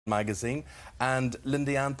magazine, and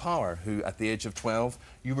Lindy Ann Power, who at the age of 12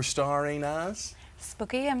 you were starring as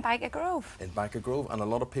Spuggy in Byker Grove. In Byker Grove, and a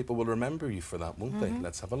lot of people will remember you for that, won't they?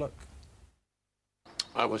 Let's have a look.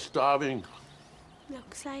 I was starving.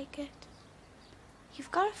 Looks like it.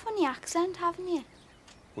 You've got a funny accent, haven't you?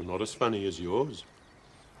 Well, not as funny as yours.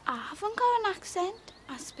 I haven't got an accent.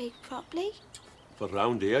 I speak properly. For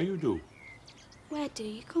round here you do. Where do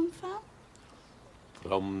you come from?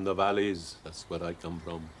 From the valleys, that's where I come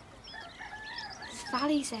from. There's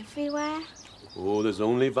valleys everywhere. Oh, there's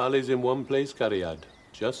only valleys in one place, Cariad.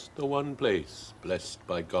 Just the one place, blessed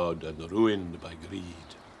by God and ruined by greed.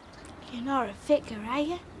 You're not a vicar, are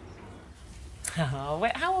you? Oh,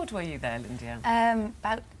 wait, how old were you there, Lindy Ann?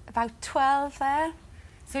 About 12 there.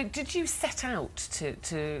 So did you set out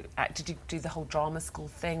to act? Did you do the whole drama school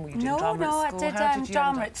thing? Were you doing No, drama at school? I did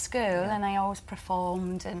drama at school, and I always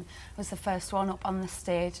performed and was the first one up on the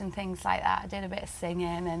stage and things like that. I did a bit of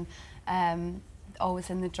singing and always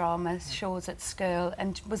in the drama shows at school,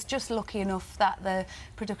 and was just lucky enough that the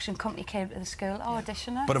production company came to the school to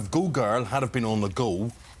audition her. But if Go Girl had have been on the go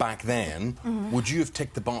back then, would you have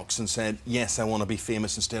ticked the box and said, yes, I want to be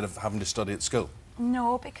famous instead of having to study at school?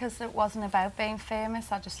 No, because it wasn't about being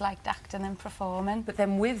famous. I just liked acting and performing. But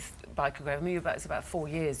then with Byker Grove, I mean, it's about 4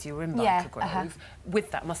 years you were in Byker Grove.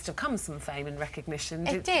 With that must have come some fame and recognition.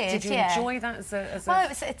 Did you enjoy that as a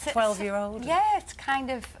 12-year-old? Yeah, it's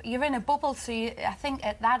kind of... You're in a bubble, so I think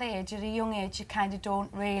at that age, at a young age, you kind of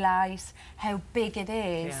don't realise how big it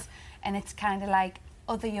is. Yeah. And it's kind of like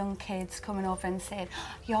other young kids coming over and saying,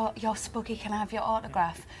 you're Spuggy, can I have your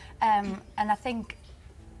autograph? And I think...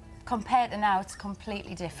 compared to now, it's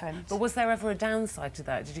completely different. But was there ever a downside to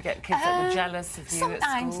that? Did you get kids that were jealous of you sometimes,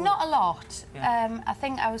 at school? not a lot. Yeah. I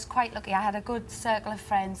think I was quite lucky. I had a good circle of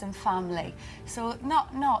friends and family. So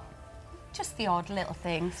not just the odd little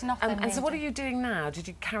things, nothing And so what are you doing now? Did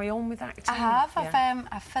you carry on with acting? I have. Yeah.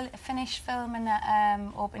 I finished filming at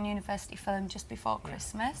Open University Film just before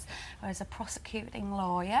Christmas. I was a prosecuting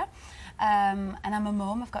lawyer. And I'm a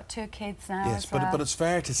mum. I've got 2 kids now. Yes, as well. but it's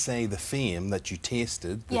fair to say the fame that you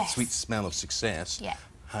tasted, the sweet smell of success,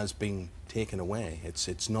 has been taken away.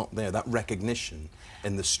 It's not there. That recognition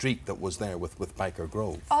in the street that was there with Byker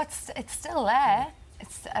Grove. Oh, it's still there.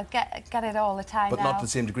 I get it all the time but now. not to the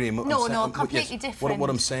same degree. No, completely different. What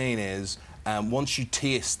I'm saying is, once you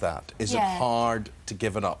taste that, is it hard to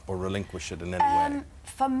give it up or relinquish it in any way?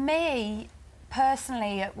 For me,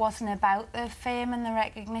 personally, it wasn't about the fame and the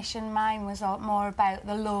recognition. Mine was more about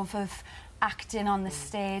the love of acting on the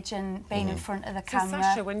stage and being in front of the camera. So,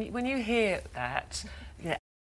 Sasha, when you hear that,